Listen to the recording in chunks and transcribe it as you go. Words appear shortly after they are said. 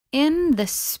in the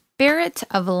spirit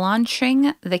of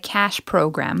launching the cash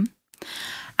program,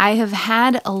 I have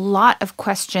had a lot of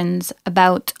questions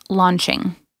about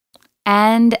launching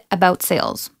and about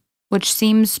sales, which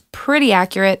seems pretty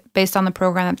accurate based on the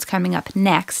program that's coming up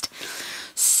next.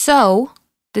 So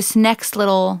this next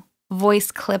little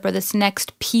voice clip or this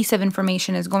next piece of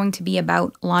information is going to be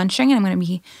about launching, and I'm going to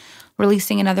be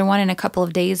releasing another one in a couple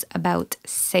of days about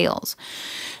sales.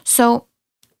 So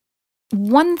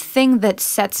one thing that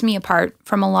sets me apart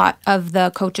from a lot of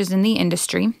the coaches in the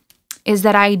industry is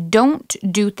that I don't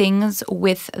do things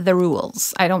with the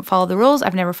rules. I don't follow the rules.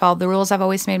 I've never followed the rules. I've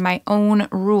always made my own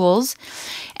rules.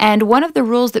 And one of the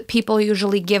rules that people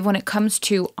usually give when it comes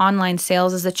to online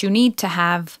sales is that you need to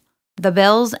have the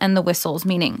bells and the whistles,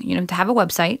 meaning you need to have a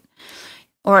website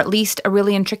or at least a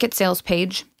really intricate sales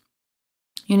page.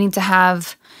 You need to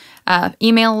have an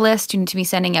email list. You need to be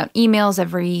sending out emails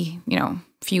every,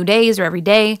 few days or every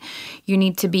day. You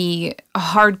need to be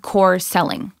hardcore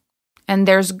selling. And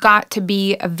there's got to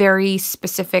be a very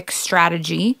specific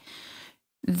strategy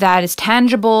that is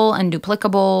tangible and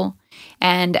duplicable.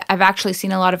 And I've actually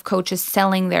seen a lot of coaches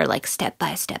selling their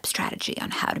step-by-step strategy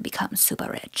on how to become super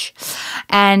rich.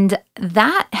 And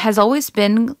that has always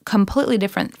been completely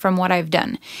different from what I've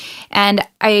done. And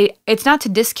it's not to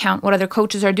discount what other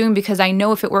coaches are doing, because I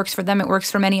know if it works for them, it works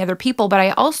for many other people. But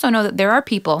I also know that there are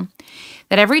people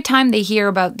that every time they hear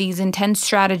about these intense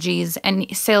strategies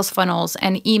and sales funnels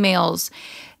and emails,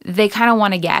 they kind of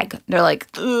want to gag. They're like,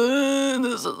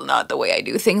 this is not the way I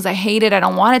do things. I hate it. I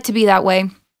don't want it to be that way.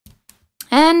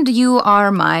 And you are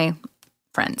my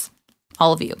friends,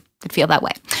 all of you that feel that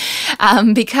way,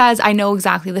 because I know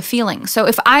exactly the feeling. So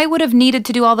if I would have needed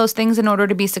to do all those things in order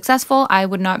to be successful, I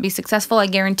would not be successful. I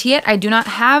guarantee it. I do not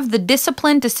have the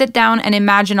discipline to sit down and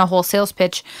imagine a whole sales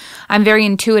pitch. I'm very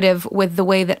intuitive with the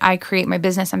way that I create my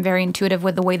business. I'm very intuitive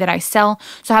with the way that I sell.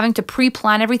 So having to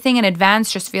pre-plan everything in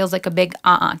advance just feels like a big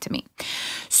to me.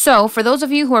 So for those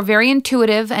of you who are very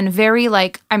intuitive and very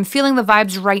I'm feeling the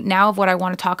vibes right now of what I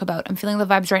want to talk about. I'm feeling the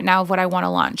vibes right now of what I want to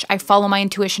launch. I follow my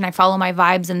intuition. I follow my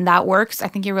vibes, and that works. I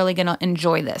think you're really going to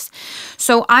enjoy this.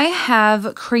 So I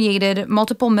have created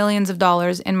multiple millions of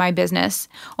dollars in my business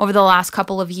over the last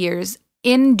couple of years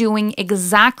in doing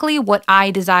exactly what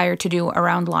I desire to do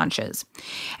around launches.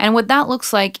 And what that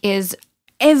looks like is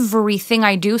everything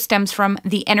I do stems from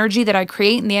the energy that I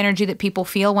create and the energy that people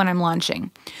feel when I'm launching.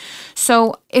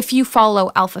 So if you follow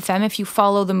Femme, if you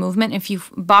follow the movement, if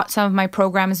you've bought some of my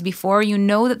programs before, you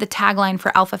know that the tagline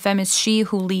for Femme is she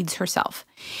who leads herself.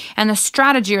 And the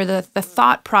strategy or the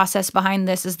thought process behind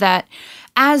this is that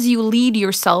as you lead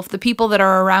yourself, the people that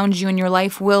are around you in your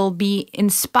life will be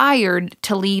inspired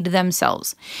to lead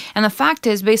themselves. And the fact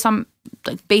is, based on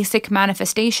basic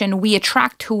manifestation, we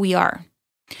attract who we are.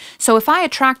 So if I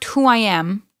attract who I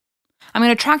am, I'm going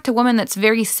to attract a woman that's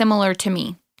very similar to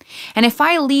me. And if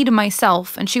I lead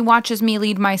myself and she watches me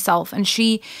lead myself and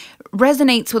she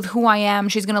resonates with who I am,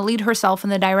 she's going to lead herself in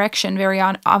the direction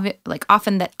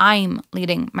often that I'm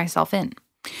leading myself in.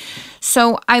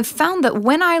 So I've found that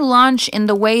when I launch in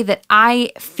the way that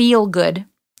I feel good,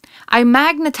 I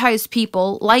magnetize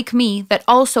people like me that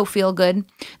also feel good,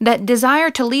 that desire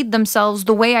to lead themselves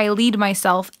the way I lead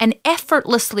myself, and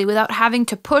effortlessly, without having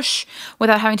to push,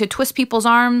 without having to twist people's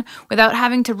arm, without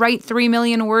having to write 3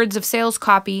 million words of sales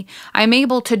copy, I'm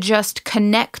able to just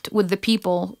connect with the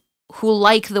people who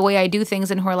like the way I do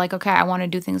things and who are like, okay, I want to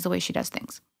do things the way she does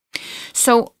things.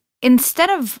 So instead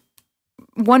of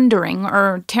wondering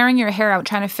or tearing your hair out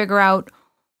trying to figure out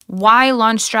why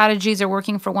launch strategies are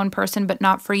working for one person but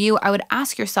not for you, I would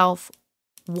ask yourself,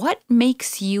 what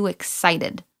makes you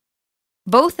excited?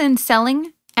 Both in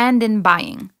selling and in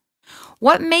buying.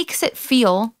 What makes it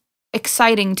feel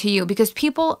exciting to you? Because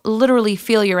people literally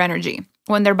feel your energy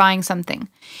when they're buying something.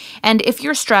 And if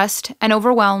you're stressed and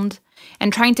overwhelmed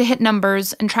and trying to hit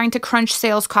numbers and trying to crunch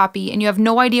sales copy and you have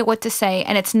no idea what to say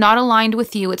and it's not aligned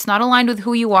with you, it's not aligned with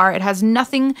who you are, it has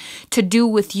nothing to do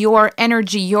with your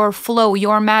energy, your flow,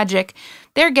 your magic,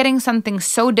 they're getting something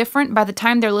so different by the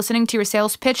time they're listening to your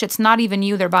sales pitch, it's not even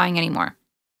you they're buying anymore.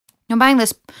 You're buying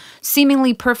this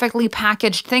seemingly perfectly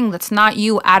packaged thing that's not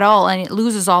you at all, and it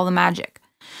loses all the magic.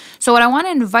 So what I want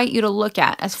to invite you to look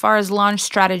at as far as launch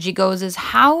strategy goes is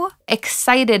how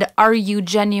excited are you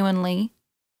genuinely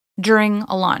during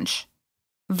a launch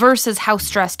versus how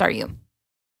stressed are you?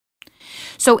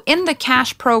 So in the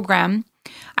cash program,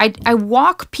 I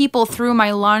walk people through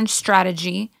my launch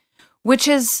strategy, which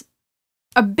is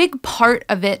a big part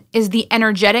of it is the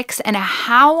energetics and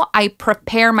how I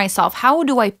prepare myself. How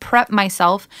do I prep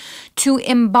myself to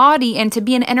embody and to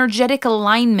be in energetic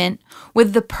alignment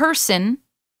with the person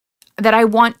that I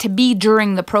want to be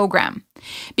during the program.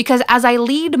 Because as I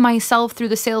lead myself through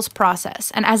the sales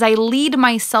process and as I lead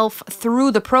myself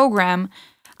through the program,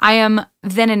 I am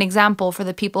then an example for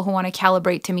the people who want to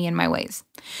calibrate to me in my ways.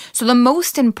 So the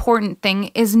most important thing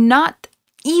is not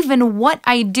even what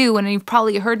I do, and you've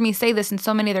probably heard me say this in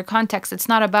so many other contexts, it's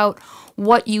not about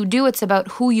what you do, it's about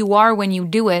who you are when you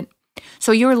do it.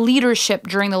 So your leadership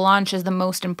during the launch is the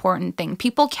most important thing.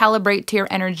 People calibrate to your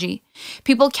energy.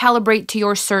 People calibrate to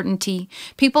your certainty.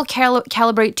 People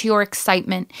calibrate to your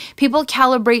excitement. People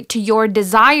calibrate to your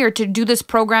desire to do this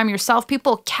program yourself.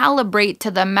 People calibrate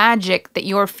to the magic that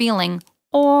you're feeling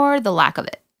or the lack of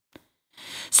it.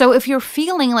 So if you're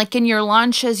feeling like in your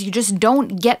launches, you just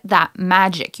don't get that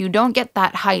magic, you don't get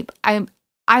that hype,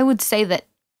 I would say that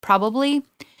probably,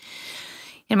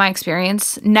 in my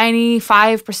experience,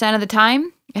 95% of the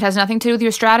time, it has nothing to do with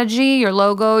your strategy, your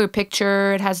logo, your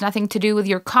picture. It has nothing to do with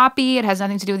your copy. It has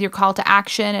nothing to do with your call to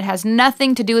action. It has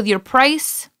nothing to do with your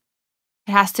price.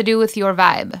 It has to do with your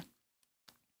vibe.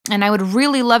 And I would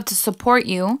really love to support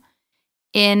you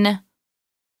in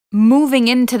moving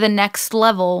into the next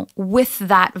level with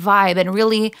that vibe and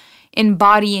really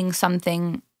embodying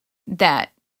something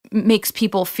that makes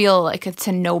people feel like it's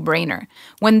a no-brainer.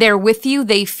 When they're with you,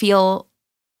 they feel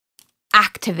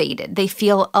activated. They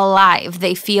feel alive.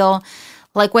 They feel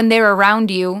like when they're around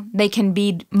you, they can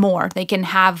be more. They can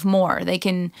have more. They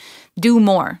can do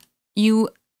more. You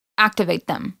activate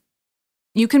them.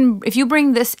 You can, if you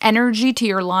bring this energy to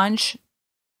your launch,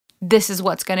 this is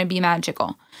what's going to be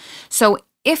magical. So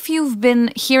if you've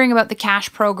been hearing about the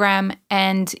cash program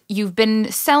and you've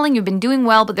been selling, you've been doing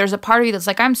well, but there's a part of you that's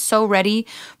like, I'm so ready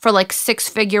for like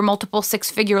multiple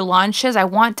six-figure launches. I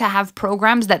want to have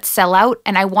programs that sell out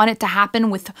and I want it to happen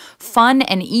with fun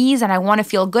and ease and I want to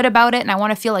feel good about it and I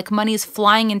want to feel like money is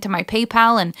flying into my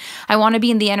PayPal and I want to be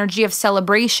in the energy of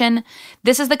celebration.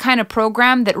 This is the kind of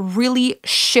program that really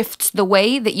shifts the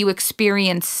way that you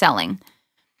experience selling.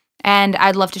 And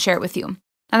I'd love to share it with you.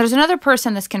 Now, there's another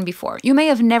person this can be for. You may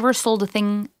have never sold a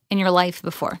thing in your life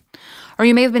before, or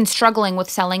you may have been struggling with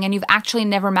selling and you've actually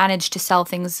never managed to sell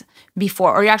things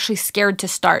before, or you're actually scared to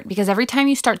start because every time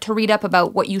you start to read up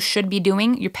about what you should be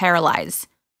doing, you're paralyzed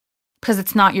because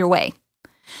it's not your way.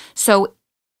 So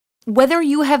whether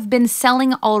you have been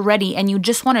selling already and you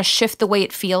just want to shift the way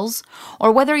it feels, or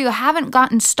whether you haven't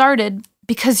gotten started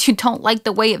because you don't like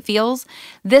the way it feels,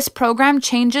 this program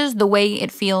changes the way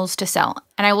it feels to sell.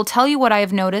 And I will tell you what I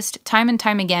have noticed time and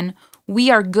time again. We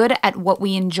are good at what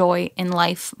we enjoy in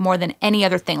life more than any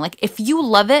other thing. Like if you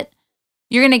love it,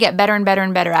 you're going to get better and better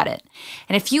and better at it.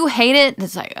 And if you hate it,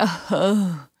 it's like,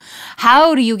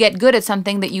 how do you get good at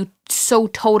something that you so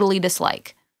totally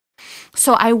dislike?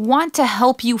 So I want to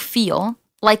help you feel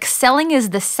like selling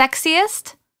is the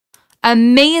sexiest,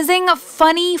 amazing,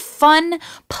 funny, fun,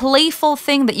 playful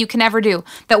thing that you can ever do.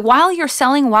 That while you're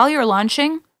selling, while you're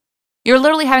launching, you're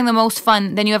literally having the most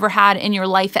fun than you ever had in your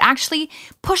life. It actually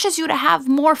pushes you to have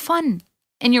more fun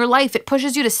in your life. It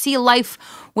pushes you to see life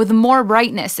with more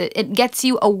brightness. It gets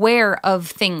you aware of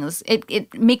things.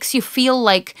 It makes you feel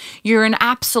like you're in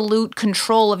absolute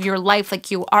control of your life, like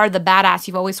you are the badass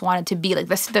you've always wanted to be. Like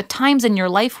the times in your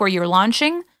life where you're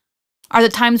launching are the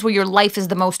times where your life is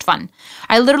the most fun.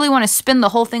 I literally want to spin the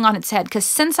whole thing on its head because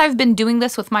since I've been doing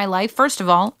this with my life, first of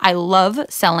all, I love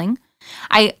selling.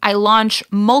 I launch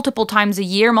multiple times a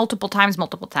year, multiple times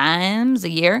a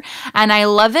year, and I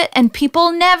love it. And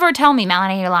people never tell me,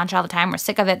 Melanie, you launch all the time. We're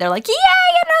sick of it. They're like, yay,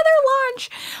 another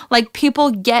launch. Like people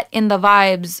get in the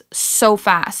vibes so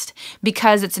fast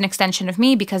because it's an extension of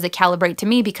me, because they calibrate to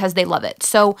me, because they love it.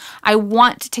 So I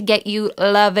want to get you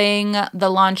loving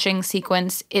the launching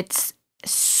sequence. It's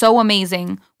so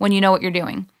amazing when you know what you're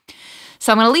doing.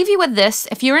 So I'm going to leave you with this.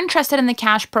 If you're interested in the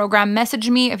cash program, message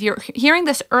me. If you're hearing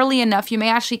this early enough, you may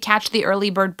actually catch the early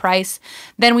bird price.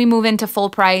 Then we move into full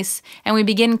price and we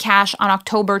begin cash on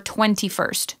October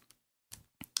 21st.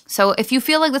 So if you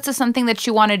feel like this is something that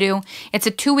you want to do, it's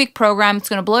a 2-week program. It's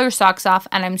going to blow your socks off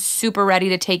and I'm super ready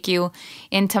to take you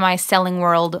into my selling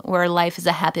world where life is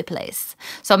a happy place.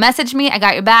 So message me. I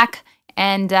got your back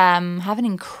and have an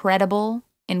incredible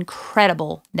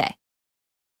day.